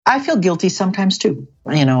I feel guilty sometimes too.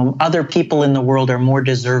 Other people in the world are more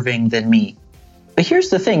deserving than me. But here's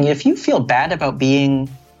the thing. If you feel bad about being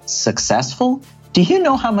successful, do you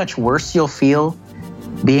know how much worse you'll feel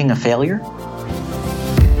being a failure?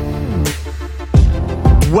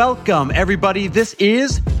 Welcome, everybody. This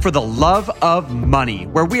is For the Love of Money,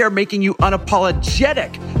 where we are making you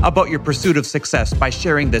unapologetic about your pursuit of success by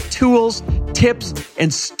sharing the tools, tips,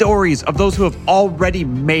 and stories of those who have already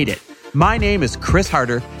made it. My name is Chris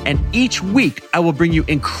Harder, and each week I will bring you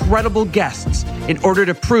incredible guests in order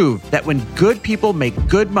to prove that when good people make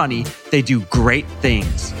good money, they do great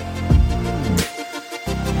things.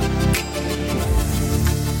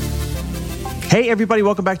 Hey, everybody,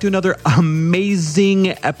 welcome back to another amazing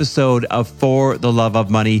episode of For the Love of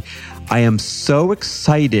Money. I am so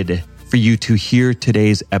excited for you to hear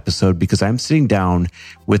today's episode because I'm sitting down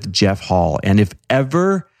with Jeff Hall. And if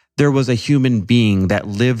ever there was a human being that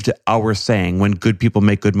lived our saying, when good people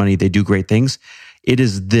make good money, they do great things, it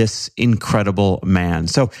is this incredible man.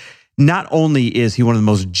 So not only is he one of the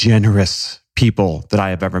most generous people that I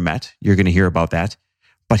have ever met, you're going to hear about that,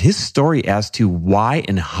 but his story as to why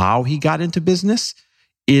and how he got into business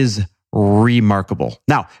is remarkable.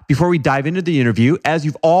 Now, before we dive into the interview, as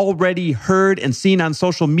you've already heard and seen on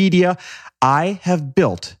social media, I have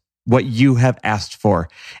built what you have asked for,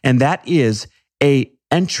 and that is a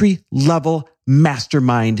entry-level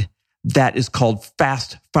mastermind that is called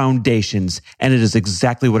Fast Foundations. And it is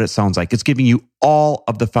exactly what it sounds like. It's giving you all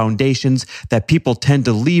of the foundations that people tend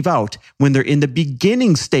to leave out when they're in the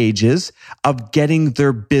beginning stages of getting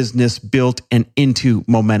their business built and into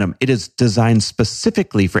momentum. It is designed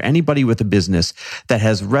specifically for anybody with a business that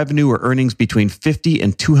has revenue or earnings between $50,000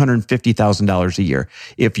 and $250,000 a year.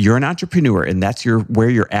 If you're an entrepreneur and that's where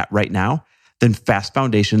you're at right now, then Fast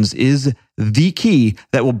Foundations is the key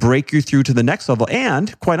that will break you through to the next level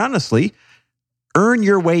and, quite honestly, earn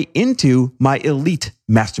your way into my elite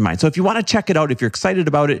mastermind. So if you want to check it out, if you're excited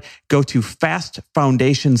about it, go to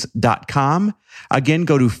fastfoundations.com. Again,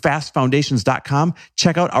 go to fastfoundations.com.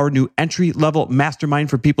 Check out our new entry-level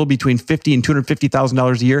mastermind for people between $50,000 and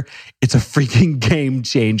 $250,000 a year. It's a freaking game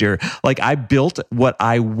changer. Like, I built what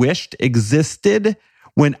I wished existed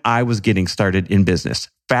when I was getting started in business.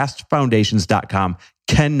 Fastfoundations.com.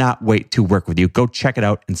 Cannot wait to work with you. Go check it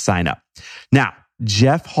out and sign up. Now,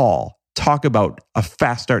 Jeff Hall, talk about a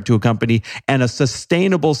fast start to a company and a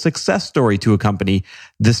sustainable success story to a company.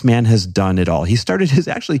 This man has done it all. He started his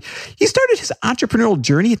entrepreneurial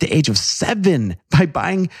journey at the age of 7 by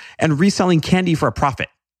buying and reselling candy for a profit.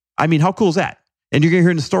 I mean, how cool is that? And you're going to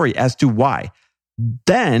hear in the story as to why.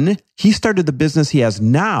 Then he started the business he has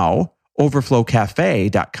now,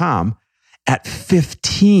 overflowcafe.com, at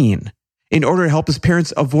 15 in order to help his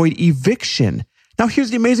parents avoid eviction. Now, here's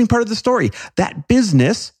the amazing part of the story. That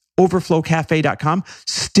business, overflowcafe.com,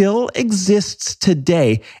 still exists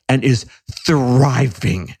today and is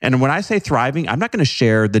thriving. And when I say thriving, I'm not going to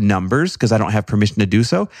share the numbers because I don't have permission to do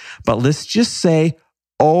so. But let's just say,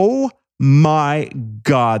 oh my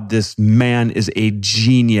God, this man is a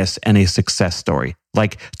genius and a success story,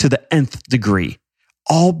 like to the nth degree.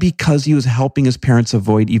 All because he was helping his parents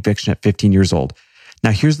avoid eviction at 15 years old. Now,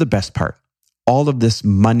 here's the best part. All of this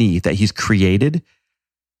money that he's created,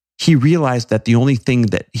 he realized that the only thing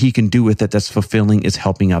that he can do with it that's fulfilling is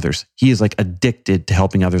helping others. He is like addicted to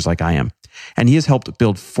helping others like I am. And he has helped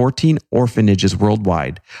build 14 orphanages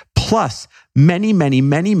worldwide, plus many, many,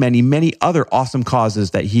 many, many, many other awesome causes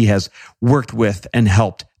that he has worked with and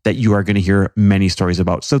helped that you are going to hear many stories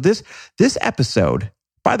about. So this episode,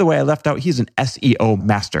 by the way, I left out, he's an SEO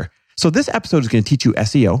master. So this episode is going to teach you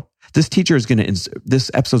SEO. This episode is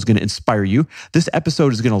going to inspire you. This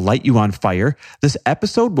episode is going to light you on fire. This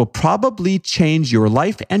episode will probably change your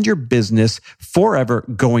life and your business forever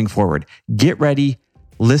going forward. Get ready,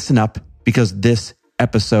 listen up, because this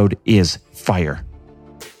episode is fire.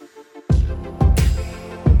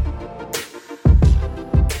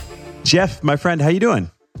 Jeff, my friend, how you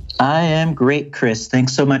doing? I am great, Chris.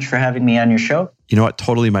 Thanks so much for having me on your show. You know what?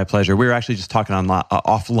 Totally my pleasure. We were actually just talking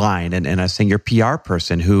offline, and I was saying your PR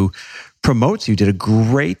person who promotes you did a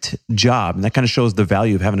great job. And that kind of shows the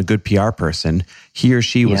value of having a good PR person. He or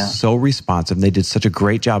she was so responsive. And they did such a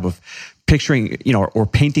great job of picturing, or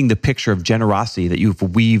painting the picture of generosity that you've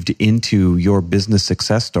weaved into your business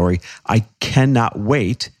success story. I cannot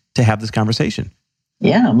wait to have this conversation.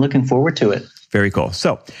 Yeah, I'm looking forward to it. Very cool.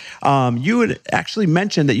 So you had actually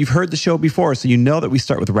mentioned that you've heard the show before, so you know that we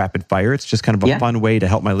start with rapid fire. It's just kind of a fun way to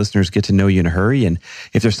help my listeners get to know you in a hurry. And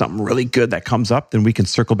if there's something really good that comes up, then we can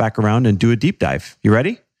circle back around and do a deep dive. You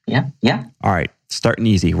ready? Yeah. All right. Starting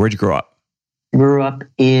easy. Where'd you grow up? Grew up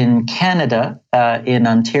in Canada, in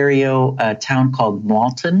Ontario, a town called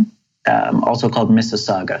Malton, also called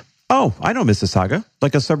Mississauga. Oh, I know Mississauga,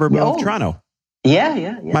 like a suburb of Toronto.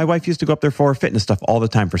 Yeah. My wife used to go up there for fitness stuff all the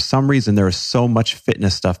time. For some reason, there is so much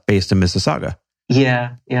fitness stuff based in Mississauga.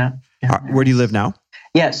 Yeah. Where do you live now?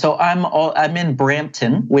 Yeah, so I'm in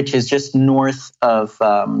Brampton, which is just north of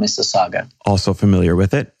Mississauga. Also familiar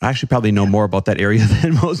with it. I actually probably know more about that area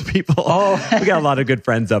than most people. Oh. We got a lot of good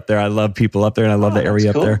friends up there. I love people up there, and I love the area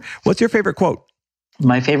up there. What's your favorite quote?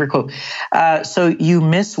 My favorite quote. So you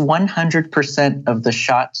miss 100% of the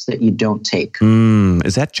shots that you don't take.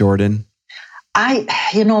 Is that Jordan?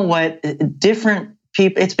 You know what? Different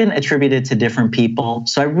people. It's been attributed to different people,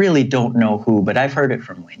 so I really don't know who. But I've heard it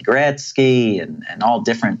from Wayne Gretzky and all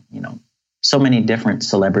different, so many different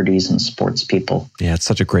celebrities and sports people. Yeah, it's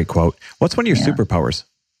such a great quote. What's one of your superpowers?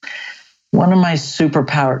 One of my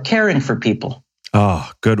superpowers, caring for people. Oh,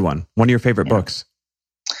 good one. One of your favorite books?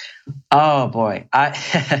 Oh boy,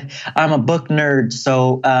 I'm a book nerd.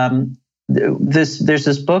 So there's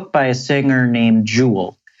this book by a singer named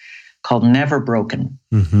Jewel called Never Broken.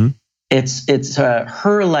 Mm-hmm. It's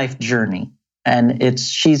her life journey, and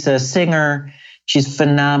she's a singer. She's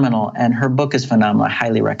phenomenal, and her book is phenomenal. I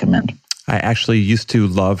highly recommend. I actually used to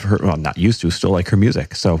love her. Well, not used to, still like her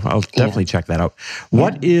music. So I'll definitely check that out.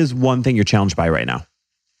 What is one thing you're challenged by right now?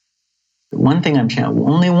 One thing I'm challenged.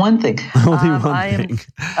 Only one thing. Only one thing.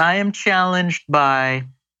 I am challenged by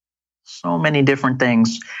so many different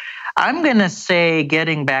things. I'm going to say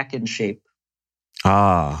getting back in shape.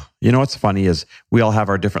 You know what's funny is we all have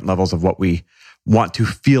our different levels of what we want to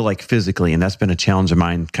feel like physically, and that's been a challenge of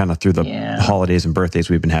mine kind of through the holidays and birthdays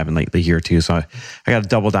we've been having lately here too. So I got to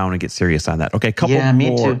double down and get serious on that. Okay, couple more.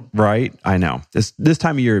 Me too. Right? I know. This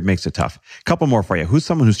time of year it makes it tough. Couple more for you. Who's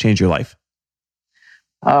someone who's changed your life?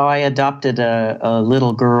 Oh, I adopted a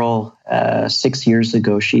little girl 6 years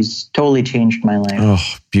ago. She's totally changed my life. Oh,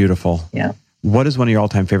 beautiful. Yeah. What is one of your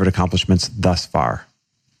all-time favorite accomplishments thus far?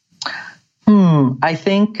 I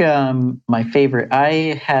think my favorite,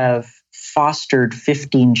 I have fostered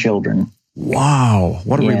 15 children. Wow.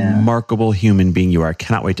 What a remarkable human being you are. I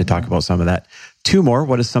cannot wait to talk about some of that. Two more.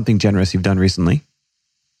 What is something generous you've done recently?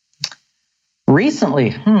 Well,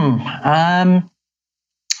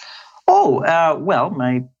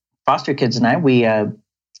 my foster kids and I, we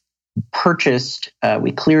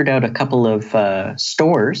we cleared out a couple of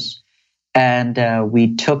stores. And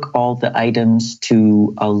we took all the items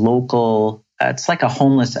to a local, it's like a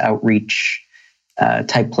homeless outreach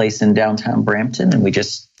type place in downtown Brampton. And we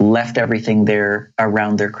just left everything there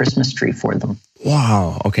around their Christmas tree for them.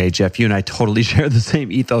 Wow. Okay, Jeff, you and I totally share the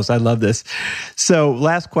same ethos. I love this. So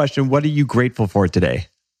last question, what are you grateful for today?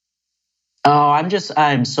 Oh,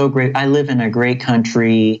 I'm so great. I live in a great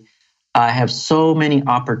country. I have so many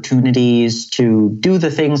opportunities to do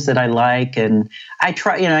the things that I like, and I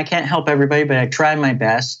try. I can't help everybody, but I try my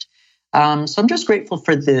best. So I'm just grateful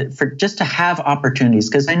for just to have opportunities,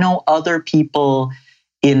 because I know other people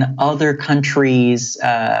in other countries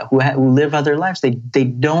who live other lives. They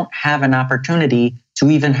don't have an opportunity to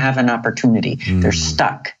even have an opportunity. They're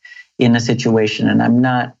stuck in a situation, and I'm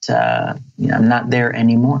not there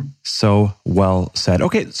anymore. So well said.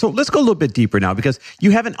 Okay, so let's go a little bit deeper now, because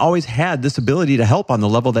you haven't always had this ability to help on the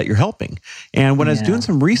level that you're helping. And when I was doing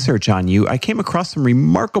some research on you, I came across some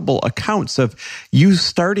remarkable accounts of you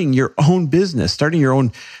starting your own business, starting your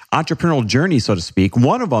own entrepreneurial journey, so to speak.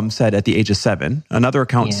 One of them said at the age of 7, another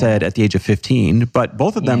account said at the age of 15, but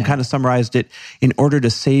both of them kind of summarized it in order to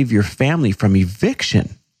save your family from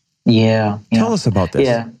eviction. Tell us about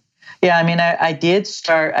this. Yeah, I mean, I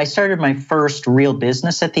started my first real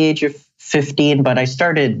business at the age of 15, but I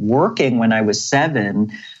started working when I was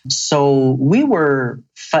 7. So we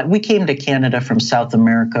came to Canada from South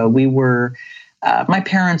America. My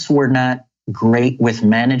parents were not great with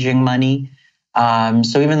managing money.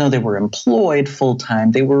 So even though they were employed full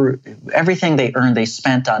time, everything they earned, they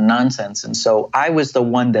spent on nonsense. And so I was the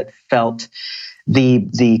one that felt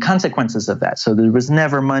the consequences of that. So there was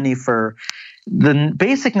never money for the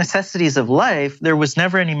basic necessities of life. There was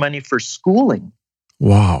never any money for schooling.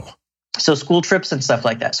 Wow. So school trips and stuff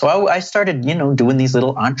like that. So I started, doing these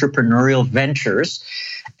little entrepreneurial ventures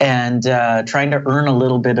and trying to earn a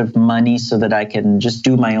little bit of money so that I can just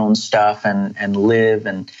do my own stuff and live.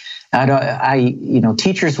 And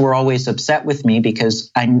teachers were always upset with me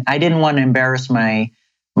because I didn't want to embarrass my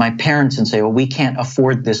parents and say, well, we can't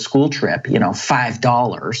afford this school trip,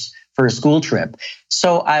 $5 for a school trip.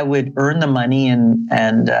 So I would earn the money and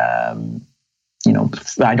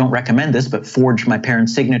I don't recommend this, but forge my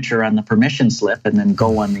parents' signature on the permission slip and then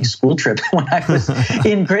go on these school trips when I was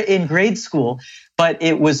in grade school. But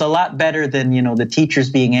it was a lot better than, the teachers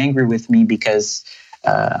being angry with me because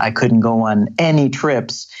I couldn't go on any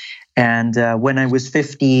trips. And when I was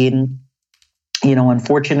 15,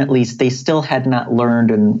 unfortunately, they still had not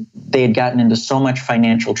learned, and they had gotten into so much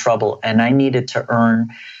financial trouble, and I needed to earn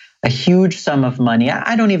a huge sum of money.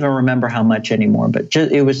 I don't even remember how much anymore, but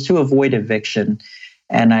it was to avoid eviction.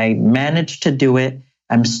 And I managed to do it.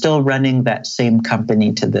 I'm still running that same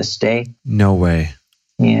company to this day. No way.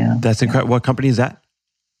 Yeah. That's incredible. What company is that?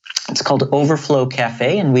 It's called Overflow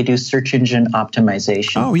Cafe, and we do search engine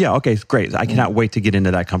optimization. Oh, yeah. Okay, great. I cannot wait to get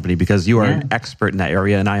into that company because you are an expert in that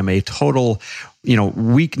area, and I am a total,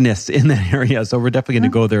 weakness in that area. So we're definitely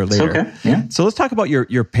going to go there later. Okay. Yeah. So let's talk about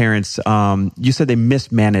your parents. You said they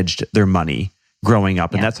mismanaged their money growing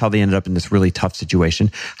up, and that's how they ended up in this really tough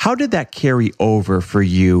situation. How did that carry over for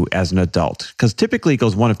you as an adult? Because typically it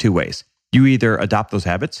goes one of two ways. You either adopt those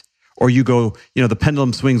habits, or you go, the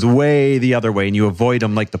pendulum swings way the other way and you avoid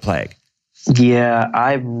them like the plague. Yeah,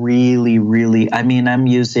 I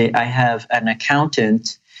have an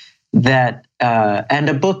accountant that, and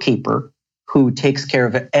a bookkeeper who takes care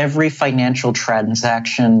of every financial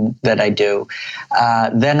transaction that I do.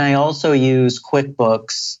 Then I also use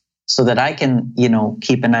QuickBooks so that I can,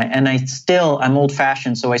 keep an eye. And I'm old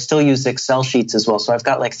fashioned, so I still use Excel sheets as well. So I've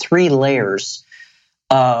got like 3 layers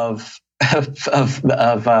of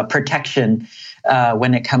protection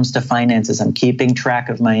when it comes to finances. I'm keeping track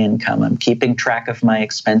of my income. I'm keeping track of my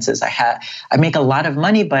expenses. I make a lot of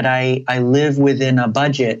money, but I live within a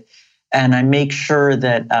budget, and I make sure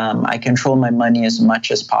that I control my money as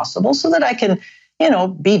much as possible so that I can,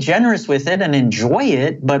 be generous with it and enjoy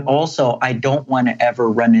it. But also, I don't want to ever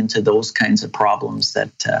run into those kinds of problems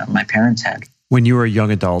that my parents had. When you were a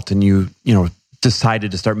young adult and you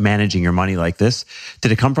decided to start managing your money like this,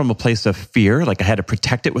 did it come from a place of fear, like I had to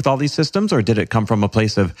protect it with all these systems, or did it come from a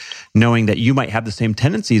place of knowing that you might have the same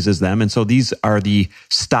tendencies as them, and so these are the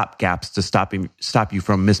stop gaps to stop you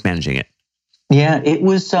from mismanaging it? Yeah, it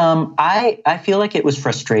was. I feel like it was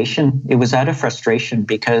frustration. It was out of frustration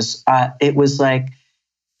because it was like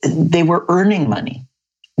they were earning money.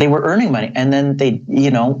 And then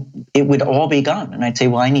it would all be gone, and I'd say,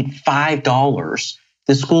 "Well, I need $5."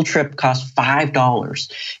 The school trip cost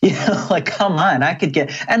 $5. Like, come on, I could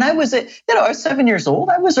get, and I was, I was 7 years old.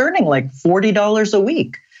 I was earning like $40 a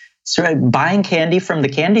week. So buying candy from the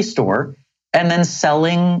candy store and then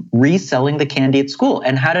reselling the candy at school.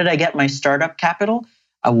 And how did I get my startup capital?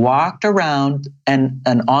 I walked around and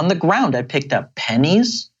on the ground, I picked up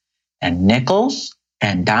pennies and nickels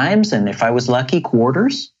and dimes. And if I was lucky,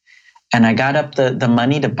 quarters. And I got up the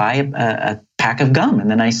money to buy a pack of gum,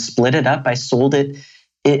 and then I split it up. I sold it.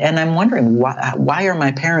 And I'm wondering, why are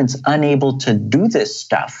my parents unable to do this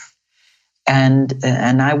stuff? And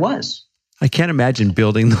I was. I can't imagine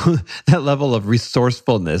building that level of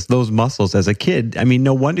resourcefulness, those muscles as a kid. I mean,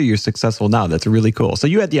 no wonder you're successful now. That's really cool. So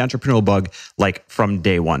you had the entrepreneurial bug like from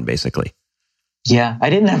day one, basically. Yeah, I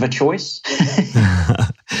didn't have a choice.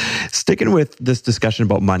 Sticking with this discussion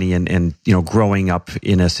about money and growing up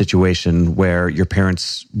in a situation where your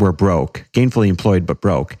parents were broke, gainfully employed but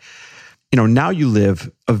broke, now you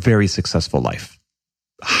live a very successful life.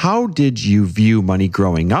 How did you view money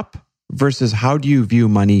growing up versus how do you view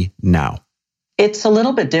money now? It's a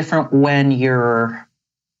little bit different when you're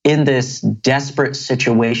in this desperate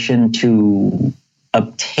situation to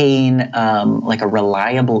obtain like a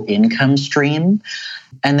reliable income stream.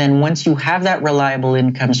 And then once you have that reliable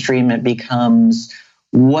income stream, it becomes,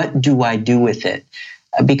 what do I do with it?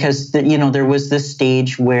 Because, there was this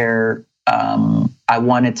stage where I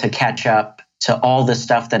wanted to catch up to all the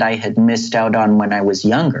stuff that I had missed out on when I was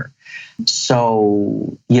younger.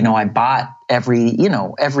 So, I bought every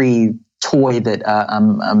toy that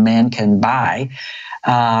a man can buy.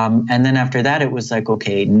 And then after that, it was like,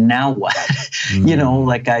 okay, now what? And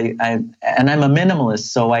I'm a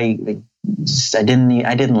minimalist, so I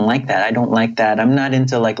didn't like that. I don't like that. I'm not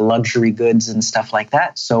into like luxury goods and stuff like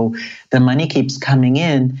that. So the money keeps coming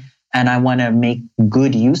in, and I want to make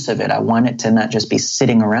good use of it. I want it to not just be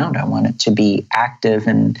sitting around. I want it to be active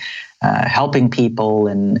and helping people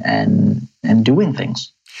and doing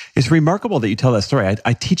things. It's remarkable that you tell that story.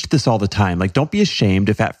 I teach this all the time. Like, don't be ashamed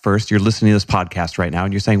if at first you're listening to this podcast right now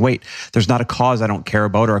and you're saying, wait, there's not a cause I don't care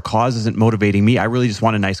about, or a cause isn't motivating me. I really just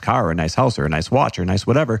want a nice car or a nice house or a nice watch or a nice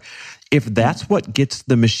whatever. If that's what gets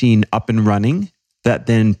the machine up and running, that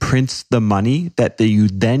then prints the money that you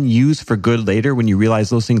then use for good later when you realize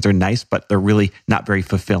those things are nice, but they're really not very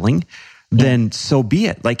fulfilling, then so be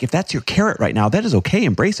it. Like if that's your carrot right now, that is okay.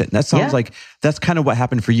 Embrace it. And that sounds like that's kind of what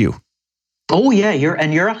happened for you. Oh yeah, you're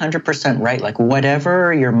 100% right. Like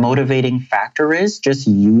whatever your motivating factor is, just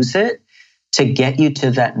use it to get you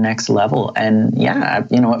to that next level. And yeah,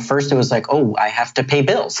 at first it was like, oh, I have to pay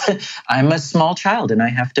bills. I'm a small child and I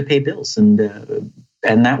have to pay bills. And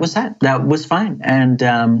that was that. That was fine. And,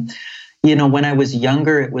 when I was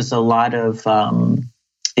younger, it was a lot of,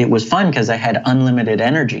 it was fun because I had unlimited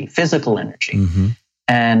energy, physical energy. Mm-hmm.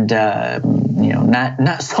 And,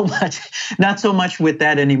 not so much with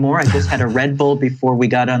that anymore. I just had a Red Bull before we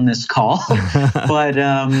got on this call, but,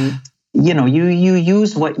 you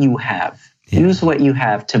use what you have. Yeah. Use what you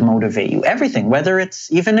have to motivate you. Everything,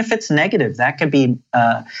 even if it's negative, that could be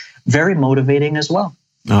very motivating as well.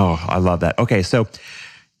 Oh, I love that. Okay, so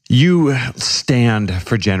you stand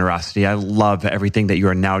for generosity. I love everything that you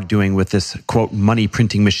are now doing with this, quote, money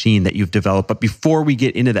printing machine that you've developed. But before we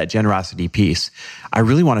get into that generosity piece, I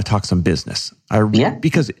really want to talk some business.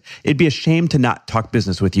 Because it'd be a shame to not talk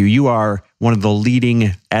business with you. You are one of the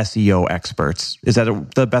leading SEO experts. Is that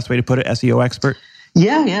the best way to put it, SEO expert?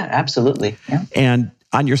 Yeah, absolutely. Yeah. And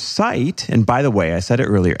on your site, and by the way, I said it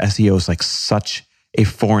earlier, SEO is like such a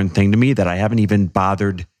foreign thing to me that I haven't even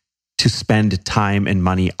bothered to spend time and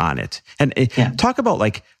money on it. And talk about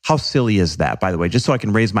like, how silly is that, by the way, just so I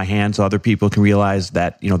can raise my hand so other people can realize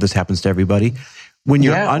that, this happens to everybody. When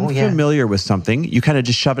you're unfamiliar with something, you kind of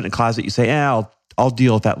just shove it in a closet. You say, I'll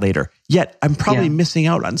deal with that later. Yet I'm probably missing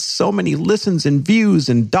out on so many listens and views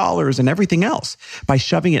and dollars and everything else by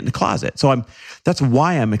shoving it in the closet. So that's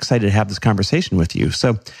why I'm excited to have this conversation with you.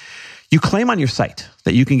 So you claim on your site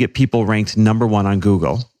that you can get people ranked number 1 on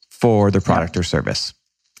Google for their product or service.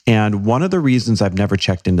 And one of the reasons I've never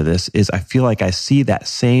checked into this is I feel like I see that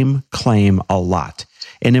same claim a lot.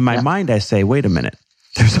 And in my mind, I say, wait a minute,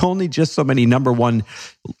 there's only just so many number 1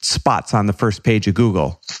 spots on the first page of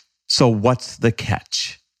Google. So what's the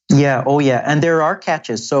catch? Yeah. Oh, yeah. And there are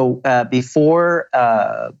catches. So before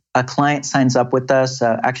a client signs up with us,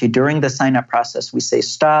 actually during the sign-up process, we say,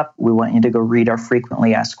 stop. We want you to go read our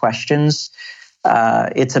frequently asked questions.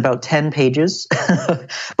 It's about 10 pages,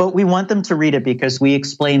 but we want them to read it because we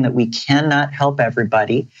explain that we cannot help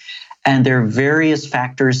everybody. And there are various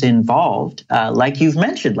factors involved, like you've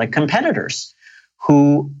mentioned, like competitors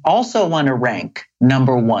who also want to rank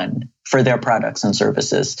number 1 for their products and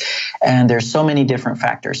services. And there's so many different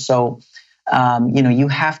factors. So, you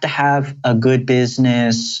have to have a good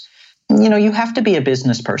business. You have to be a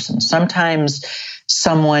business person. Sometimes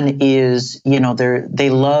someone is, they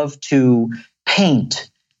love to paint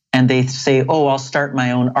and they say, oh, I'll start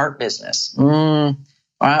my own art business.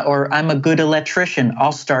 Or I'm a good electrician.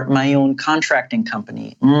 I'll start my own contracting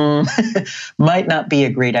company. Might not be a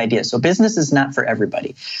great idea. So business is not for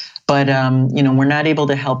everybody. But, we're not able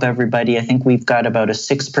to help everybody. I think we've got about a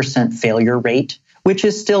 6% failure rate, which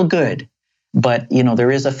is still good. But,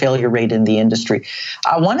 there is a failure rate in the industry.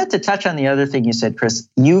 I wanted to touch on the other thing you said, Chris.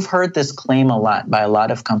 You've heard this claim a lot by a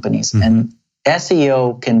lot of companies. Mm-hmm. And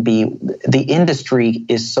SEO the industry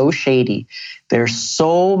is so shady. There's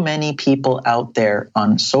so many people out there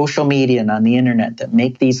on social media and on the internet that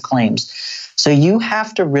make these claims. So you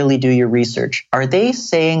have to really do your research. Are they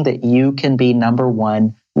saying that you can be number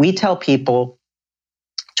 1? We tell people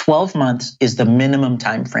 12 months is the minimum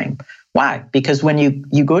time frame. Why? Because when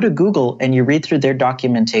you go to Google and you read through their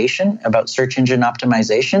documentation about search engine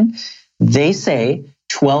optimization, they say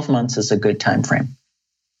 12 months is a good time frame.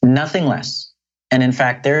 Nothing less. And in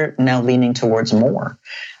fact, they're now leaning towards more.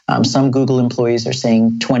 Some Google employees are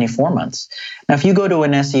saying 24 months. Now, if you go to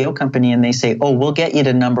an SEO company and they say, oh, we'll get you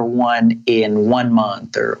to number 1 in 1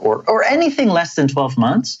 month or anything less than 12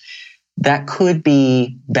 months, that could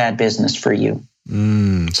be bad business for you.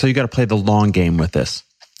 So you got to play the long game with this.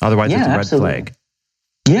 Otherwise, it's a red flag.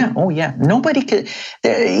 Yeah. Oh, yeah. Nobody could.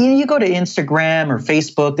 You go to Instagram or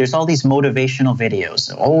Facebook, there's all these motivational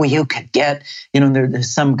videos. Oh, you could get,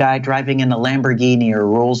 there's some guy driving in a Lamborghini or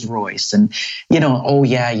Rolls Royce. And,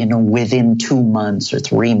 within 2 months or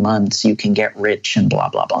 3 months, you can get rich and blah,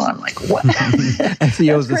 blah, blah. I'm like, what?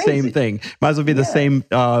 SEO is the same thing. Might as well be the same,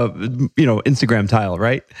 Instagram tile,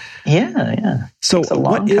 right? Yeah. So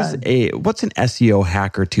what's an SEO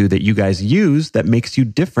hack or two that you guys use that makes you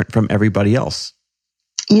different from everybody else?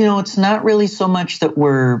 It's not really so much that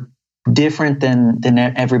we're different than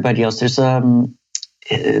everybody else. There's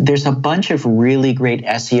a bunch of really great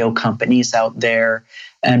SEO companies out there,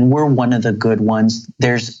 and we're one of the good ones.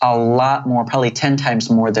 There's a lot more, probably 10 times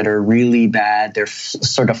more, that are really bad. They're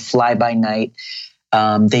sort of fly by night.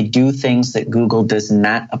 They do things that Google does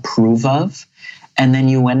not approve of. And then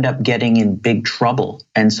you end up getting in big trouble.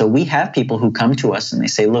 And so we have people who come to us and they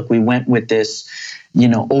say, look, we went with this,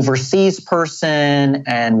 overseas person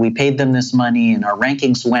and we paid them this money and our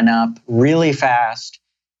rankings went up really fast.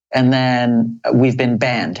 And then we've been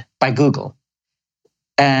banned by Google.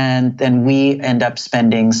 And then we end up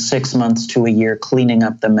spending 6 months to a year cleaning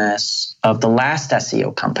up the mess of the last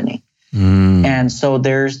SEO company. And so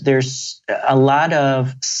there's a lot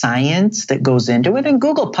of science that goes into it. And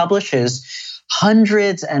Google publishes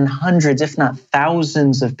hundreds and hundreds, if not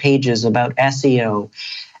thousands of pages about SEO.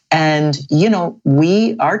 And,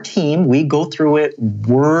 our team, we go through it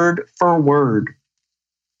word for word.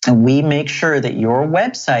 And we make sure that your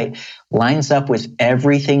website lines up with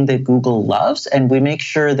everything that Google loves. And we make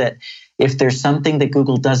sure that if there's something that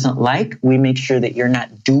Google doesn't like, we make sure that you're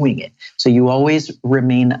not doing it. So you always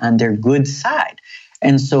remain on their good side.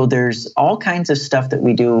 And so there's all kinds of stuff that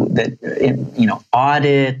we do that,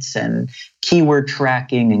 audits and keyword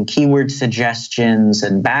tracking and keyword suggestions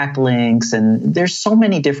and backlinks. And there's so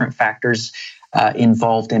many different factors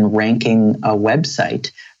involved in ranking a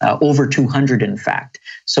website, over 200 in fact.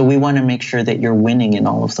 So we want to make sure that you're winning in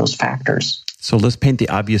all of those factors. So let's paint the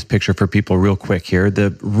obvious picture for people real quick here.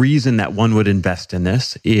 The reason that one would invest in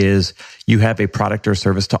this is you have a product or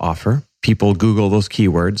service to offer. People Google those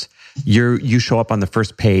keywords. You show up on the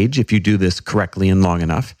first page if you do this correctly and long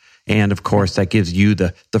enough. And of course, that gives you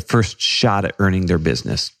the first shot at earning their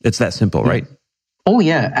business. It's that simple, right? Oh,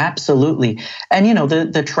 yeah, absolutely. And,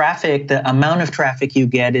 the traffic, the amount of traffic you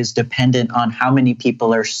get is dependent on how many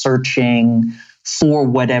people are searching for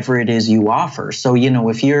whatever it is you offer. So,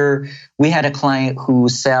 we had a client who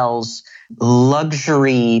sells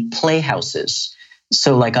luxury playhouses.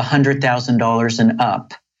 So like $100,000 and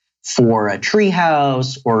up for a tree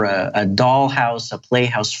house or a doll house, a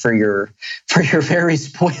playhouse for your very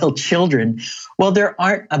spoiled children. Well, there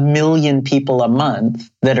aren't 1 million people a month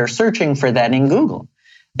that are searching for that in Google.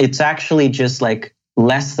 It's actually just like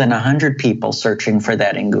less than 100 people searching for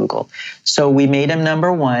that in Google. So we made him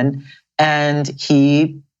number one and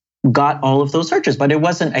he got all of those searches, but it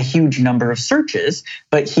wasn't a huge number of searches,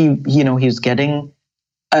 but he was getting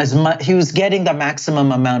the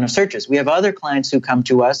maximum amount of searches. We have other clients who come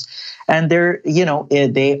to us and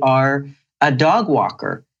they are a dog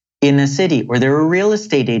walker in a city, or they're a real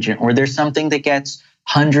estate agent, or there's something that gets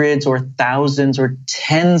hundreds or thousands or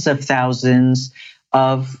tens of thousands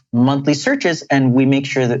of monthly searches. And we make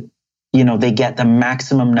sure that, they get the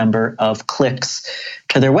maximum number of clicks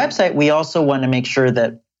to their website. We also want to make sure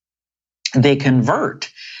that they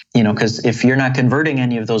convert, because if you're not converting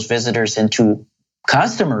any of those visitors into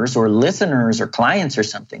customers or listeners or clients or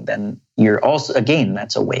something, then you're also, again,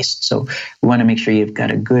 that's a waste. So we want to make sure you've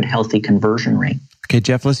got a good, healthy conversion rate. Okay,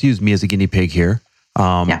 Jeff, let's use me as a guinea pig here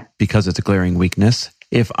because it's a glaring weakness.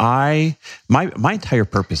 If my entire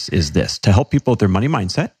purpose is this, to help people with their money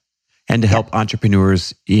mindset and to help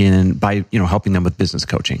entrepreneurs by helping them with business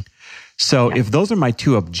coaching. So if those are my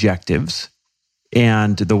two objectives,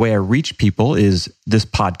 and the way I reach people is this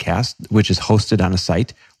podcast, which is hosted on a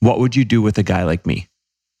site, what would you do with a guy like me?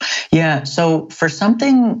 Yeah, so for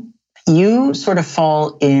something, you sort of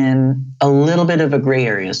fall in a little bit of a gray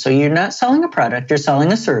area. So you're not selling a product, you're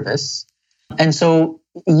selling a service. And so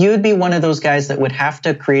you'd be one of those guys that would have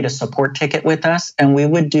to create a support ticket with us, and we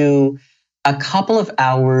would do a couple of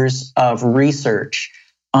hours of research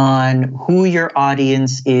on who your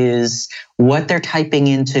audience is, what they're typing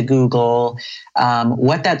into Google,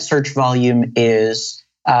 what that search volume is,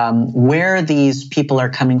 where these people are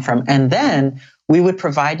coming from. And then we would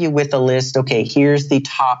provide you with a list. Okay, here's the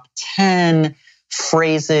top 10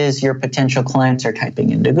 phrases your potential clients are typing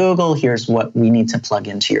into Google. Here's what we need to plug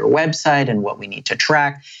into your website and what we need to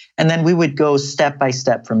track. And then we would go step by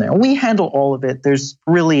step from there. We handle all of it.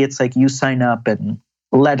 It's like you sign up and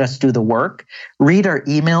let us do the work. Read our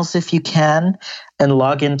emails if you can, and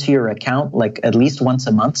log into your account like at least once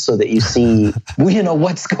a month so that you see,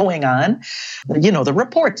 what's going on, the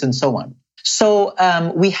reports and so on. So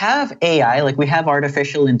we have AI, like we have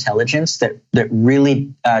artificial intelligence that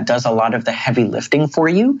really does a lot of the heavy lifting for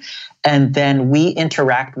you. And then we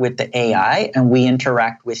interact with the AI and we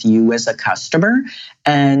interact with you as a customer.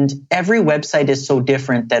 And every website is so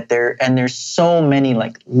different there's so many,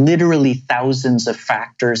 like literally thousands of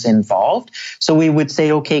factors involved. So we would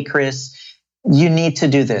say, okay, Chris, you need to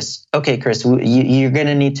do this. Okay, Chris, you're going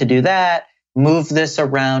to need to do that. Move this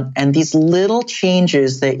around. And these little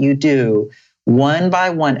changes that you do one by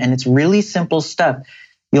one, and it's really simple stuff.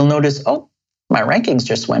 You'll notice, oh, my rankings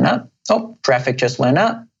just went up. Oh, traffic just went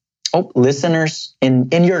up. Oh, listeners, in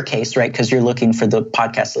your case, right? Because you're looking for the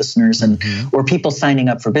podcast listeners or people signing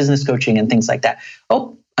up for business coaching and things like that.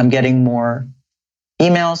 Oh, I'm getting more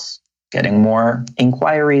emails, getting more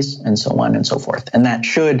inquiries, and so on and so forth. And that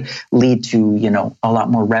should lead to, a lot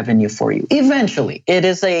more revenue for you. Eventually, it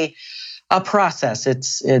is a process.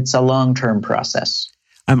 It's a long-term process.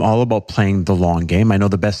 I'm all about playing the long game. I know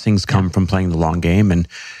the best things come from playing the long game. And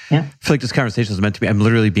I feel like this conversation is meant to be, I'm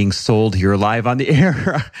literally being sold here live on the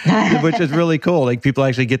air, which is really cool. Like people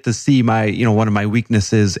actually get to see my, one of my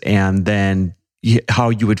weaknesses and then how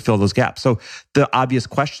you would fill those gaps. So the obvious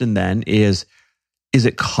question then is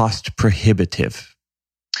it cost prohibitive?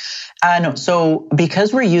 No. So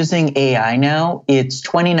because we're using AI now, it's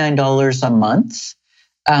 $29 a month.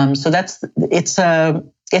 So it's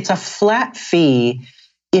a flat fee.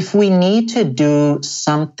 If we need to do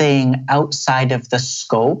something outside of the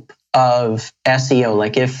scope of SEO,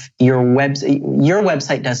 like if your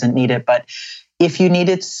website doesn't need it, but if you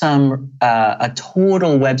needed a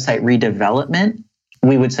total website redevelopment,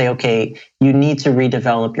 we would say, okay, you need to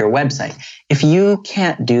redevelop your website. If you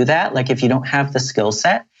can't do that, like if you don't have the skill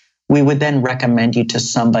set, we would then recommend you to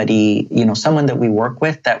somebody, someone that we work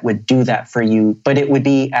with that would do that for you, but it would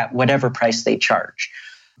be at whatever price they charge.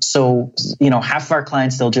 So, half of our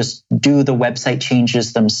clients, they'll just do the website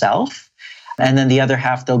changes themselves. And then the other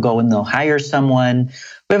half, they'll go and they'll hire someone.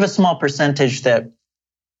 We have a small percentage that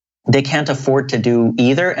they can't afford to do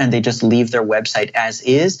either, and they just leave their website as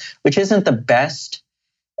is, which isn't the best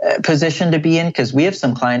position to be in, because we have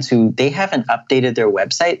some clients who they haven't updated their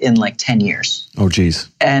website in like 10 years. Oh, geez.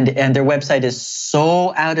 And their website is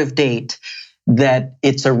so out of date that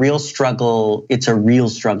it's a real struggle. It's a real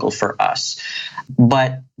struggle for us.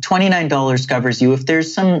 But $29 covers you if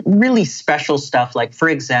there's some really special stuff. Like, for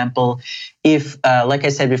example, if, like I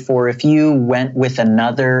said before, if you went with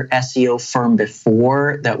another SEO firm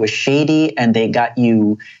before that was shady and they got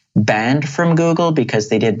you banned from Google because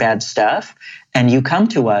they did bad stuff, and you come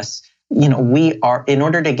to us, we are, in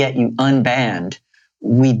order to get you unbanned,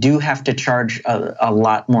 we do have to charge a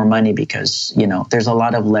lot more money because, there's a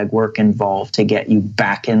lot of legwork involved to get you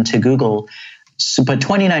back into Google. So, but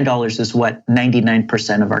 $29 is what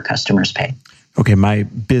 99% of our customers pay. Okay, my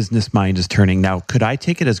business mind is turning now. Could I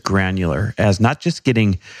take it as granular, as not just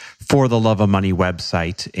getting For the Love of Money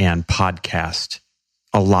website and podcast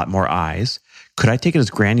a lot more eyes? Could I take it as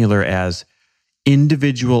granular as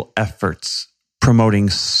individual efforts promoting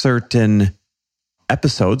certain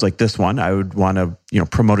episodes like this one? I would want to,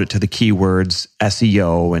 promote it to the keywords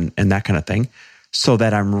SEO and that kind of thing, so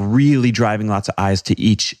that I'm really driving lots of eyes to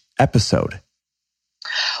each episode.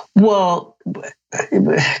 Well,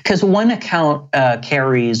 because one account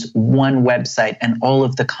carries one website and all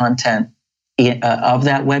of the content of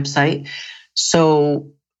that website. So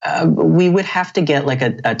we would have to get like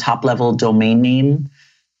a top level domain name.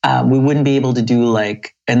 We wouldn't be able to do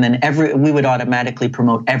and then we would automatically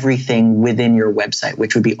promote everything within your website,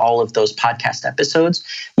 which would be all of those podcast episodes.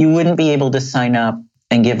 You wouldn't be able to sign up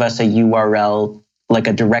and give us a URL, like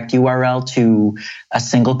a direct URL to a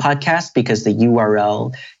single podcast, because the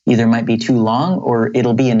URL either might be too long or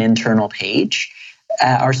it'll be an internal page.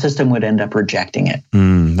 Our system would end up rejecting it.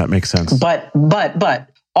 That makes sense. But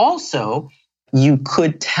also you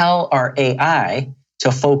could tell our AI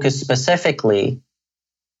to focus specifically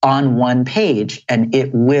on one page, and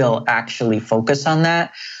it will actually focus on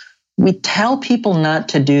that. We tell people not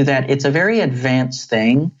to do that. It's a very advanced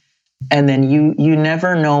thing. And then you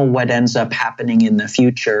never know what ends up happening in the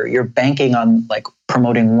future. You're banking on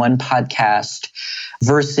promoting one podcast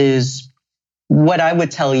versus what I would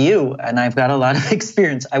tell you, and I've got a lot of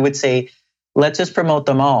experience, I would say, let's just promote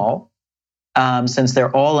them all, since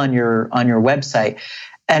they're all on your website.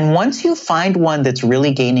 And once you find one that's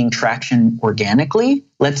really gaining traction organically,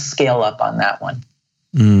 let's scale up on that one.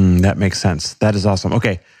 That makes sense. That is awesome.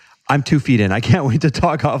 Okay. I'm 2 feet in. I can't wait to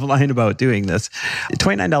talk offline about doing this.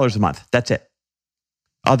 $29 a month. That's it.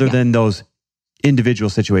 Other than those individual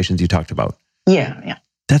situations you talked about. Yeah.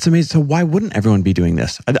 That's amazing. So why wouldn't everyone be doing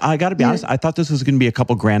this? I got to be honest. I thought this was going to be a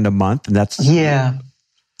couple grand a month, and that's yeah.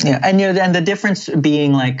 And the difference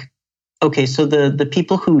being okay, so the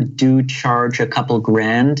people who do charge a couple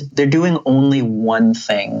grand, they're doing only one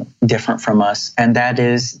thing different from us, and that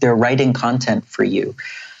is they're writing content for you.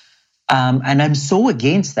 And I'm so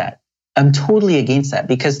against that. I'm totally against that,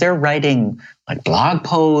 because they're writing blog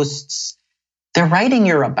posts. They're writing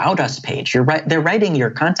your About Us page. They're writing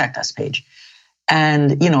your Contact Us page.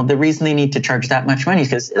 And, the reason they need to charge that much money is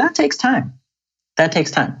because that takes time.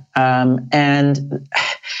 And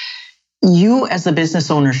you as a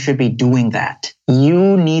business owner should be doing that.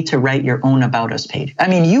 You need to write your own About Us page. I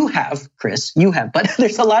mean, you have, Chris, but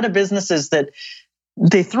there's a lot of businesses that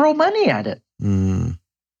they throw money at it.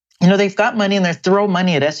 they've got money and they throw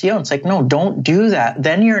money at SEO. It's like, no, don't do that.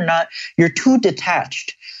 Then you're too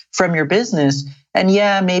detached from your business. And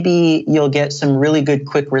yeah, maybe you'll get some really good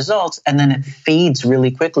quick results, and then it fades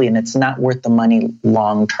really quickly and it's not worth the money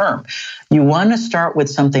long term. You want to start with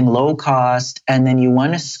something low cost, and then you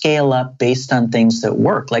want to scale up based on things that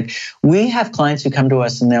work. Like, we have clients who come to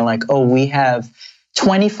us and they're like, oh, we have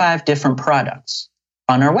 25 different products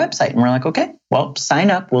on our website. And we're like, okay, well,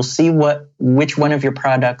 sign up. We'll see which one of your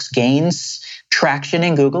products gains traction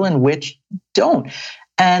in Google and which don't.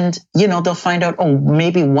 And, they'll find out, oh,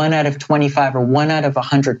 maybe 1 out of 25 or 1 out of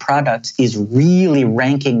 100 products is really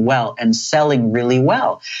ranking well and selling really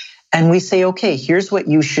well. And we say, okay, here's what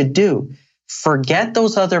you should do. Forget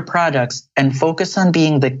those other products and focus on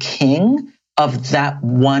being the king of that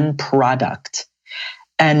one product.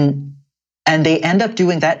 And they end up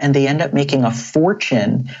doing that, and they end up making a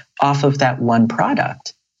fortune off of that one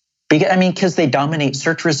product. Because they dominate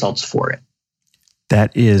search results for it.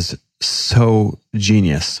 That is so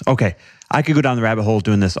genius. Okay, I could go down the rabbit hole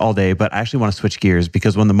doing this all day, but I actually want to switch gears,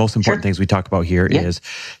 because one of the most important things we talk about here is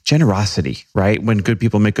generosity, right? When good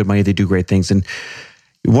people make good money, they do great things. And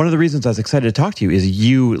one of the reasons I was excited to talk to you is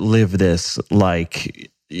you live this like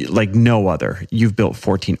no other. You've built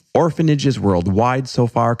 14 orphanages worldwide so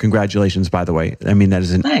far. Congratulations, by the way. That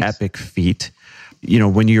is an epic feat.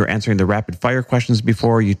 When you were answering the rapid fire questions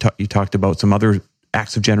before, you talked about some other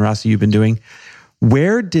acts of generosity you've been doing.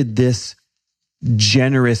 Where did this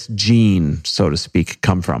generous gene, so to speak,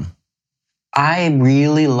 come from? I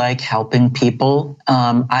really like helping people.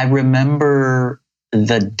 I remember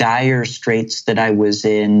the dire straits that I was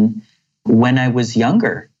in when I was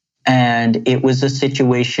younger. And it was a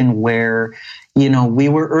situation where, we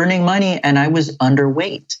were earning money and I was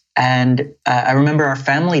underweight. And I remember our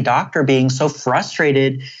family doctor being so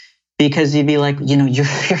frustrated because he'd be like, you're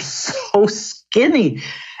so skinny.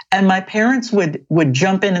 And my parents would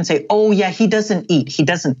jump in and say, oh, yeah, he doesn't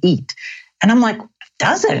eat. And I'm like,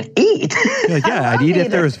 doesn't eat? Yeah, I'd eat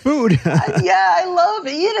if there was food. Yeah, I love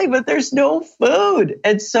eating, but there's no food.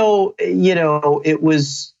 And so, it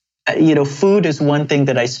was, food is one thing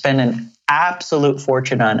that I spend an absolute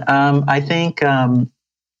fortune on. I think, oh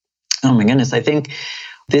my goodness, I think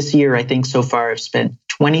this year, so far I've spent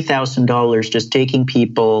 $20,000 just taking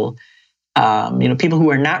people, people who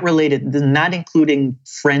are not related, not including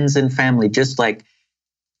friends and family, just like,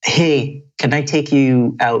 hey, can I take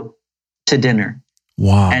you out to dinner?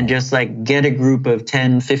 Wow. And just like get a group of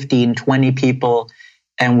 10, 15, 20 people,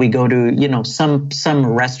 and we go to, some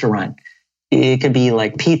restaurant. It could be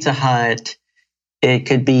like Pizza Hut. It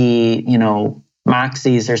could be,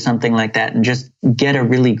 Moxie's or something like that, and just get a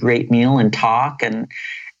really great meal and talk and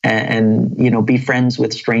be friends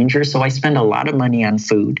with strangers. So I spend a lot of money on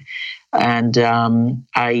food. And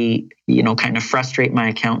I, kind of frustrate my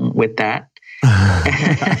accountant with that,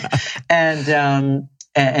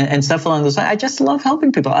 and stuff along those lines. I just love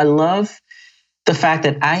helping people. I love the fact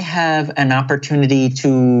that I have an opportunity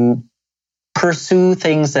to pursue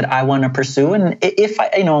things that I want to pursue. And if I,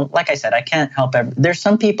 like I said, I can't help there's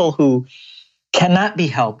some people who cannot be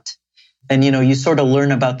helped, and you sort of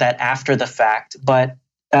learn about that after the fact. But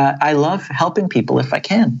I love helping people if I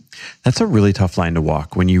can. That's a really tough line to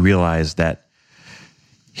walk when you realize that,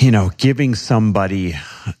 giving somebody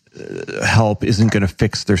help isn't going to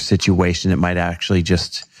fix their situation. It might actually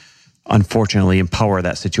just, unfortunately, empower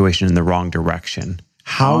that situation in the wrong direction.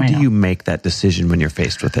 How do you make that decision when you're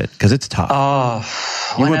faced with it? Because it's tough.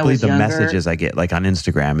 You wouldn't believe the messages I get, like on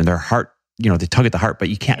Instagram, and their heart, they tug at the heart, but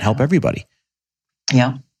you can't help everybody.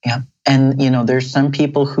 Yeah. And, there's some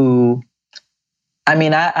people who, I'm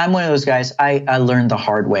one of those guys, I learned the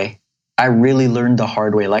hard way. I really learned the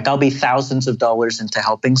hard way. Like, I'll be thousands of dollars into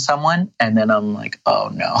helping someone, and then I'm like,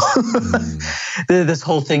 oh no, this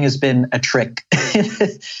whole thing has been a trick.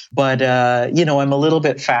 But, I'm a little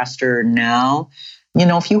bit faster now.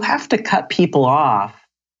 If you have to cut people off,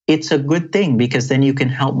 it's a good thing, because then you can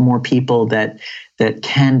help more people that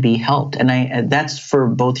can be helped. And that's for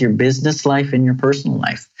both your business life and your personal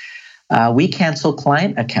life. We cancel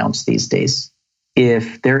client accounts these days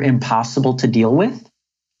if they're impossible to deal with.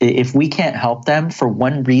 If we can't help them for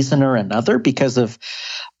one reason or another, because of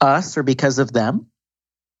us or because of them,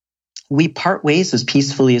 we part ways as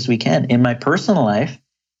peacefully as we can. In my personal life,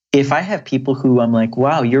 if I have people who I'm like,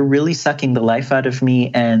 wow, you're really sucking the life out of me,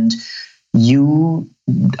 and you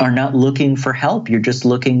are not looking for help, you're just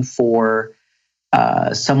looking for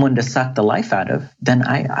someone to suck the life out of, then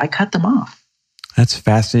I cut them off. That's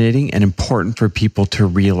fascinating and important for people to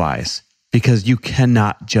realize, because you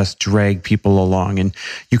cannot just drag people along, and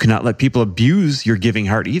you cannot let people abuse your giving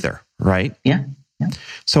heart either, right? Yeah.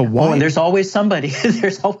 So why? Oh, and there's always somebody.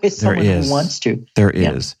 There's always someone who wants to. There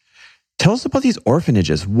is. Tell us about these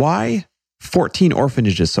orphanages. Why 14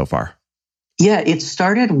 orphanages so far? Yeah, it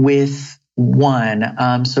started with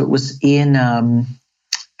one. So it was in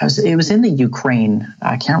it was in the Ukraine.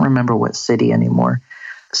 I can't remember what city anymore.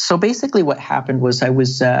 So basically, what happened was I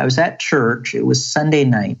was at church. It was Sunday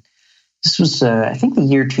night. This was I think the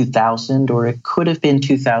year 2000, or it could have been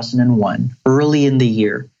 2001, early in the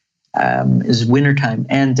year. It was wintertime,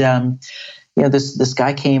 and this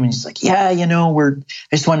guy came and he's like, I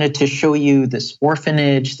just wanted to show you this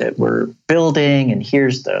orphanage that we're building, and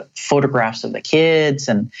here's the photographs of the kids,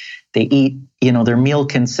 and they eat, their meal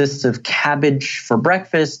consists of cabbage for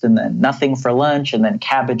breakfast and then nothing for lunch and then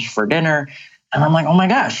cabbage for dinner. And I'm like, oh my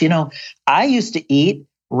gosh, I used to eat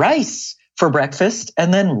rice for breakfast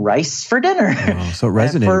and then rice for dinner. Oh, so it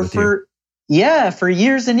resonated with you. Yeah, for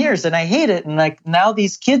years and years. And I hate it. And like now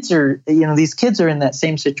these kids are in that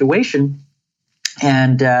same situation.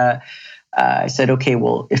 And I said, okay,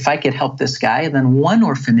 well, if I could help this guy, and then one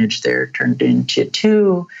orphanage there turned into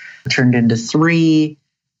 2, turned into 3,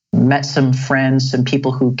 met some friends, some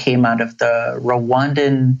people who came out of the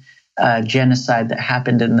Rwandan genocide that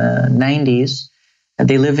happened in the 90s. And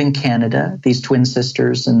they live in Canada, these twin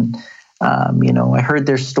sisters. And, I heard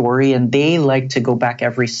their story, and they like to go back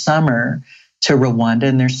every summer to Rwanda.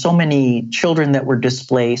 And there's so many children that were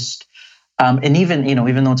displaced. And even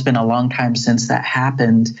though it's been a long time since that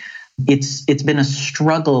happened, it's been a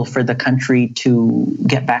struggle for the country to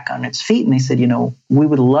get back on its feet. And they said, we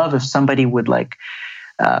would love if somebody would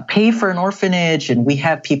pay for an orphanage, and we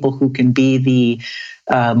have people who can be the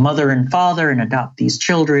mother and father and adopt these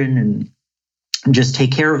children and just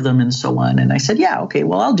take care of them and so on. And I said, yeah, okay,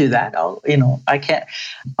 well, I'll do that. I'll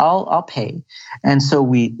pay. And so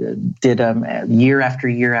we did year after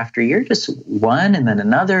year after year, just one and then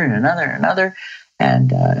another and another and another,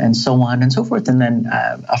 and so on and so forth. And then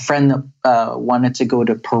a friend that wanted to go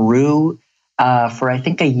to Peru for I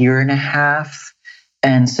think a year and a half,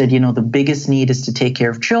 and said, the biggest need is to take care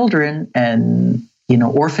of children, and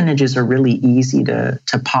orphanages are really easy to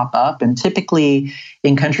pop up. And typically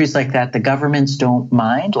in countries like that, the governments don't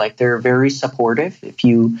mind. Like, they're very supportive. If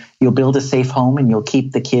you'll build a safe home and you'll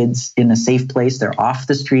keep the kids in a safe place, they're off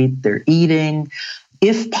the street, they're eating.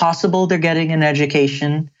 If possible, they're getting an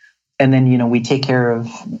education. And then, we take care of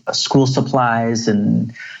school supplies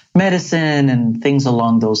and medicine and things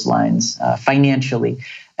along those lines financially.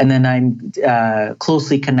 And then I'm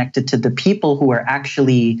closely connected to the people who are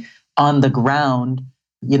actually on the ground.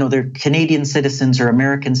 They're Canadian citizens or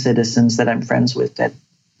American citizens that I'm friends with that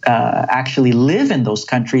actually live in those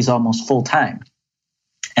countries almost full time.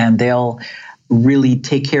 And they'll really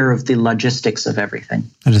take care of the logistics of everything.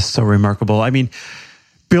 That is so remarkable. I mean,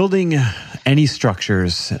 building any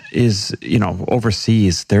structures is,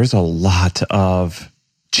 overseas, there's a lot of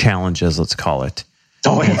challenges, let's call it.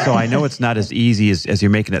 Oh, yeah. And so I know it's not as easy as you're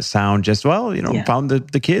making it sound. Just, found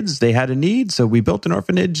the kids, they had a need, so we built an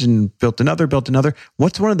orphanage and built another.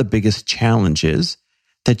 What's one of the biggest challenges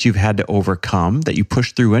that you've had to overcome that you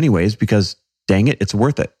pushed through anyways, because dang it, it's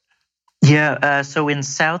worth it? Yeah, so in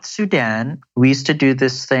South Sudan, we used to do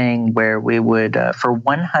this thing where we would, for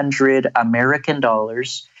 100 American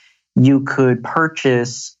dollars, you could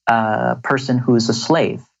purchase a person who's a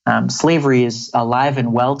slave. Slavery is alive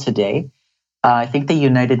and well today. I think the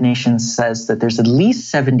United Nations says that there's at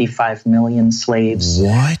least 75 million slaves.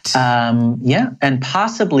 What? Yeah, and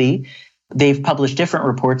possibly they've published different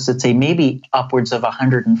reports that say maybe upwards of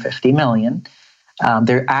 150 million.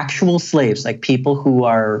 They're actual slaves, like people who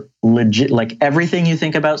are legit, like everything you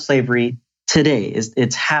think about slavery today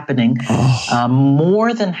it's happening. Oh.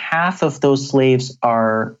 More than half of those slaves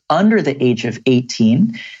are under the age of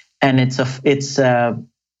 18, and it's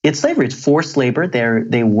slavery. It's forced labor.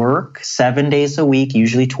 They work 7 days a week,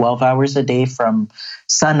 usually 12 hours a day from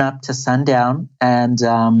sun up to sundown, and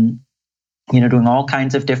doing all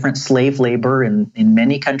kinds of different slave labor in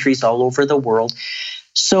many countries all over the world.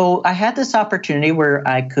 So I had this opportunity where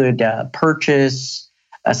I could purchase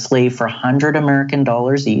a slave for 100 American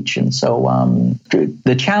dollars each. And so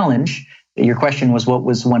the challenge, your question was, what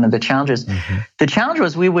was one of the challenges? Mm-hmm. The challenge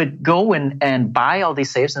was we would go and buy all these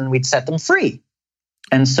slaves and we'd set them free.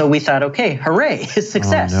 And so we thought, okay, hooray,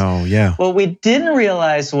 success. Oh, no, yeah. What we didn't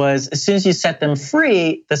realize was as soon as you set them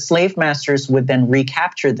free, the slave masters would then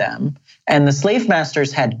recapture them. And the slave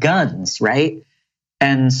masters had guns, right?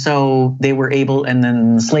 And so they were able, and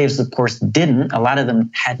then the slaves, of course, didn't. A lot of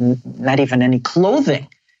them had not even any clothing,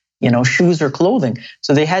 shoes or clothing.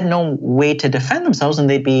 So they had no way to defend themselves, and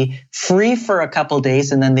they'd be free for a couple of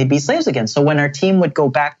days, and then they'd be slaves again. So when our team would go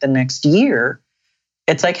back the next year,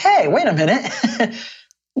 It's like, hey, wait a minute.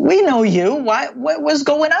 We know you. What was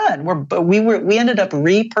going on? We ended up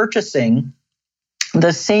repurchasing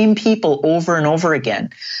the same people over and over again.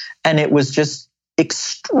 And it was just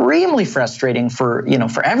extremely frustrating for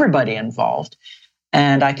everybody involved.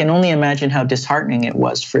 And I can only imagine how disheartening it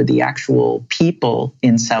was for the actual people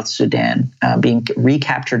in South Sudan being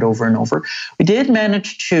recaptured over and over. We did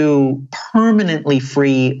manage to permanently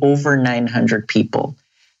free over 900 people.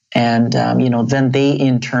 And, then they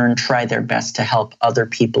in turn try their best to help other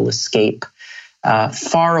people escape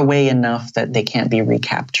far away enough that they can't be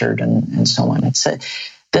recaptured and so on.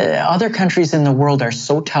 The other countries in the world are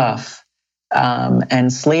so tough,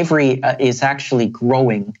 and slavery is actually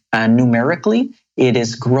growing numerically. It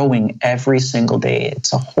is growing every single day.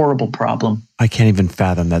 It's a horrible problem. I can't even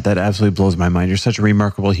fathom that. That absolutely blows my mind. You're such a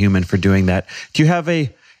remarkable human for doing that. Do you have a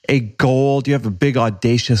goal? Do you have a big,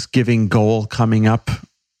 audacious giving goal coming up?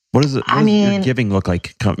 What does your giving look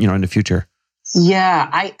like, in the future? Yeah,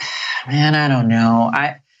 I don't know.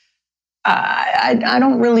 I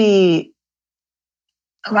don't really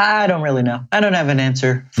know. I don't have an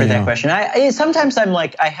answer for that question. Sometimes I'm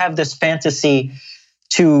like, I have this fantasy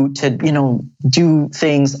to do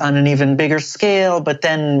things on an even bigger scale, but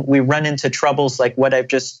then we run into troubles like what I've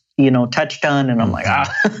just touched on, and I'm like,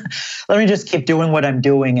 let me just keep doing what I'm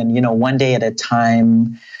doing, and one day at a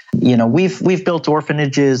time. We've built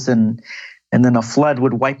orphanages, and then a flood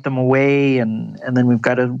would wipe them away, and then we've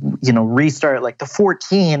got to restart. Like the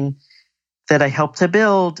 14 that I helped to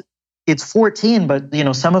build, it's 14, but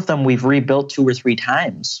some of them we've rebuilt 2 or 3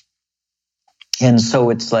 times, and so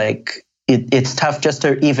it's like it's tough just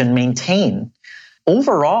to even maintain.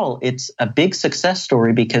 Overall, it's a big success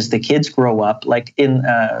story because the kids grow up like in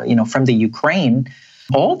from the Ukraine.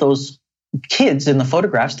 All those kids in the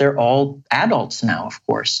photographs, they're all adults now, of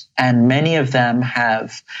course. And many of them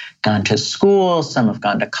have gone to school, some have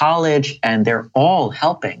gone to college, and they're all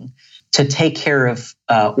helping to take care of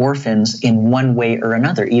orphans in one way or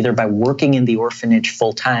another, either by working in the orphanage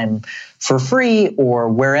full time for free or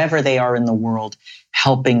wherever they are in the world,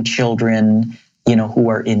 helping children, who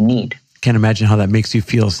are in need. Can't imagine how that makes you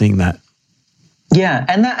feel seeing that. Yeah.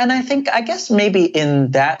 And I guess maybe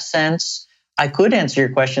in that sense, I could answer your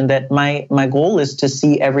question that my goal is to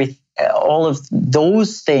see all of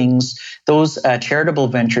those things, those charitable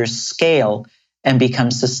ventures scale and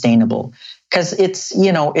become sustainable. Because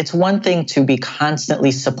it's one thing to be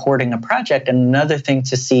constantly supporting a project and another thing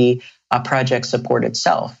to see a project support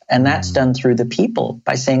itself. And that's done through the people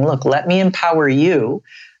by saying, look, let me empower you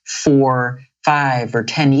for 5 or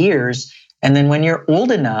 10 years. And then when you're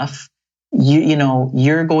old enough,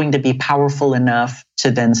 you're going to be powerful enough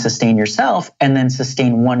to then sustain yourself and then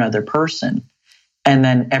sustain one other person. And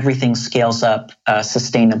then everything scales up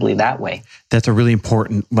sustainably that way. That's a really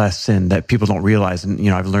important lesson that people don't realize. And,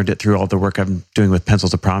 I've learned it through all the work I'm doing with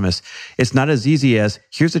Pencils of Promise. It's not as easy as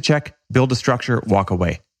here's a check, build a structure, walk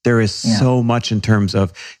away. There is so much in terms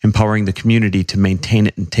of empowering the community to maintain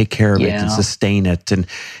it and take care of it and sustain it. And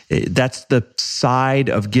that's the side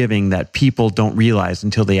of giving that people don't realize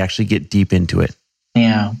until they actually get deep into it.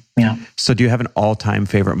 Yeah. So do you have an all-time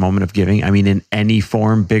favorite moment of giving? I mean, in any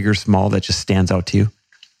form, big or small, that just stands out to you?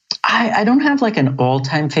 I don't have like an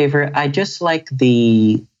all-time favorite. I just like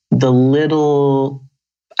the little...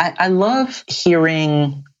 I love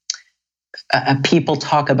hearing people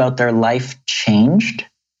talk about their life changed.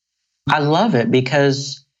 I love it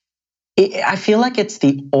because I feel like it's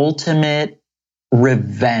the ultimate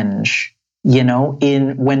revenge,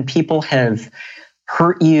 in when people have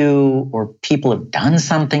hurt you or people have done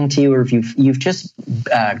something to you, or if you've just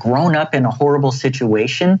grown up in a horrible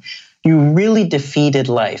situation, you really defeated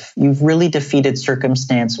life. You've really defeated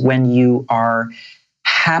circumstance when you are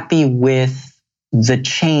happy with the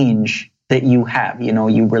change that you have.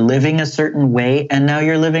 You were living a certain way and now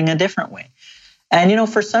you're living a different way. And,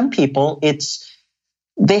 for some people,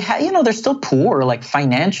 they're still poor, like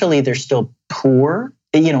financially, they're still poor,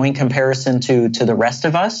 in comparison to the rest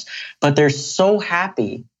of us, but they're so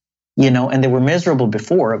happy, and they were miserable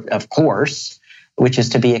before, of course, which is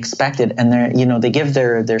to be expected. And they give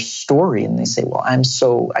their story and they say, well,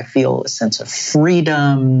 I feel a sense of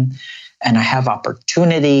freedom and I have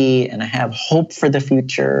opportunity and I have hope for the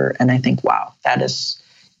future. And I think, wow, that is...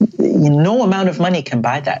 no amount of money can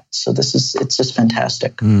buy that. So it's just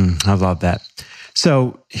fantastic. I love that.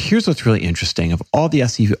 So here's what's really interesting. Of all the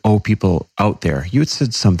SEO people out there, you had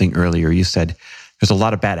said something earlier. You said there's a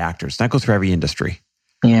lot of bad actors. That goes for every industry.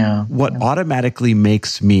 Yeah. What automatically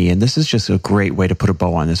makes me, and this is just a great way to put a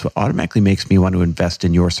bow on this, what automatically makes me want to invest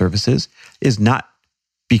in your services is not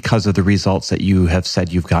because of the results that you have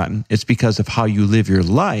said you've gotten. It's because of how you live your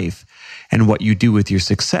life And what you do with your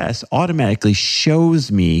success automatically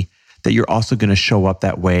shows me that you're also going to show up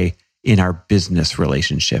that way in our business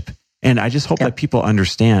relationship. And I just hope that people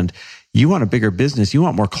understand, you want a bigger business, you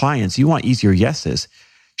want more clients, you want easier yeses.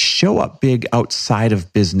 Show up big outside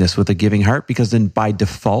of business with a giving heart, because then by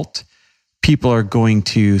default, people are going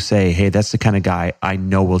to say, hey, that's the kind of guy I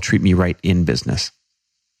know will treat me right in business.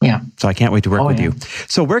 Yeah. So I can't wait to work with you.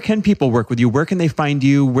 So where can people work with you? Where can they find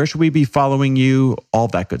you? Where should we be following you? All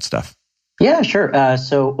that good stuff. Yeah, sure.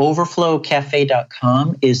 So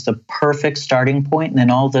overflowcafe.com is the perfect starting point. And then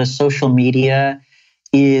all the social media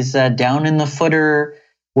is down in the footer.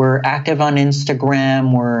 We're active on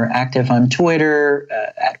Instagram. We're active on Twitter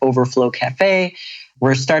at Overflow Cafe.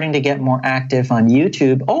 We're starting to get more active on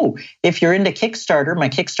YouTube. Oh, if you're into Kickstarter, my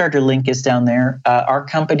Kickstarter link is down there. Our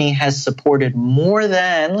company has supported more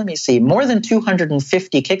than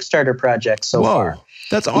 250 Kickstarter projects so far.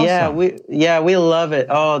 That's awesome. We love it.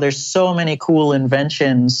 Oh, there's so many cool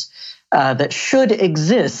inventions that should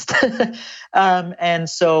exist. To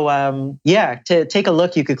take a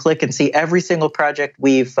look, you could click and see every single project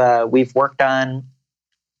we've worked on.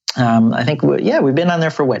 I think we've been on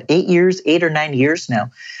there for 8 or 9 years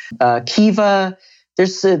now. Kiva,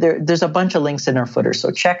 there's a bunch of links in our footer,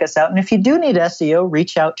 so check us out. And if you do need SEO,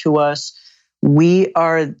 reach out to us. We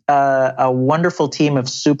are a wonderful team of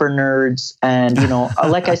super nerds, and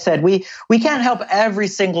like I said, we can't help every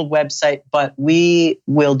single website, but we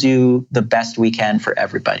will do the best we can for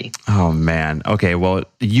everybody. Oh man, okay. Well,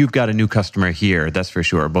 you've got a new customer here, that's for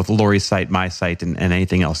sure. Both Lori's site, my site, and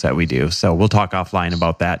anything else that we do. So we'll talk offline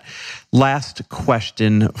about that. Last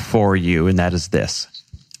question for you, and that is this: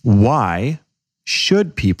 why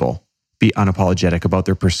should people be unapologetic about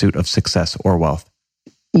their pursuit of success or wealth?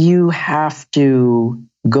 You have to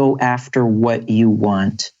go after what you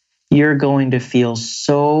want. You're going to feel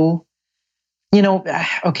so,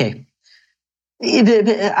 okay.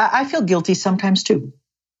 I feel guilty sometimes too.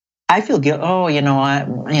 I feel guilty.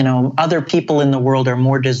 Other people in the world are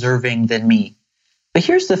more deserving than me. But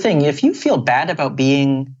here's the thing. If you feel bad about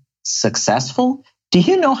being successful, do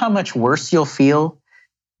you know how much worse you'll feel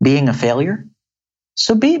being a failure?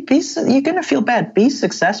 So you're going to feel bad. Be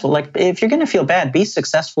successful. Like if you're going to feel bad, be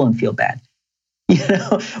successful and feel bad.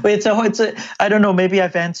 I don't know. Maybe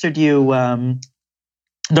I've answered you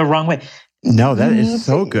the wrong way. No, that is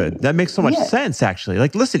so good. That makes so much sense, actually.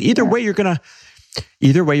 Like, listen, either way, you're gonna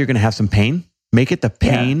have some pain. Make it the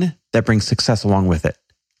pain that brings success along with it.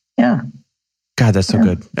 Yeah. God, that's so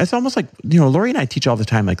good. That's almost like, Lori and I teach all the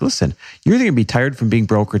time, like, listen, you're either going to be tired from being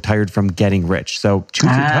broke or tired from getting rich. So choose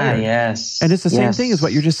your tired. Yes. And it's the same thing as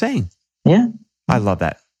what you're just saying. Yeah. I love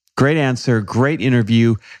that. Great answer. Great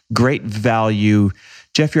interview. Great value.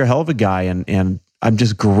 Jeff, you're a hell of a guy. And I'm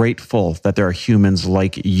just grateful that there are humans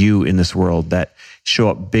like you in this world that show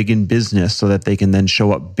up big in business so that they can then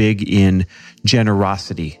show up big in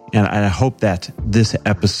generosity. And I hope that this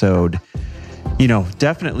episode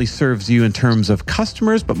definitely serves you in terms of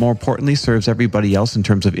customers, but more importantly, serves everybody else in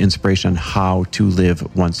terms of inspiration on how to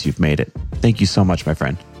live once you've made it. Thank you so much, my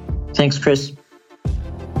friend. Thanks, Chris.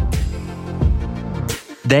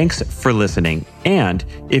 Thanks for listening. And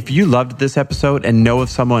if you loved this episode and know of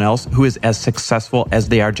someone else who is as successful as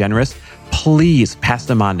they are generous, please pass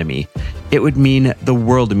them on to me. It would mean the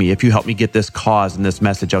world to me if you help me get this cause and this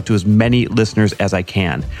message out to as many listeners as I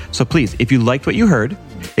can. So please, if you liked what you heard,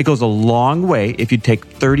 it goes a long way if you take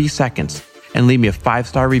 30 seconds and leave me a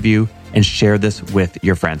 5-star review and share this with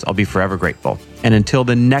your friends. I'll be forever grateful. And until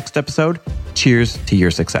the next episode, cheers to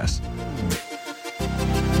your success.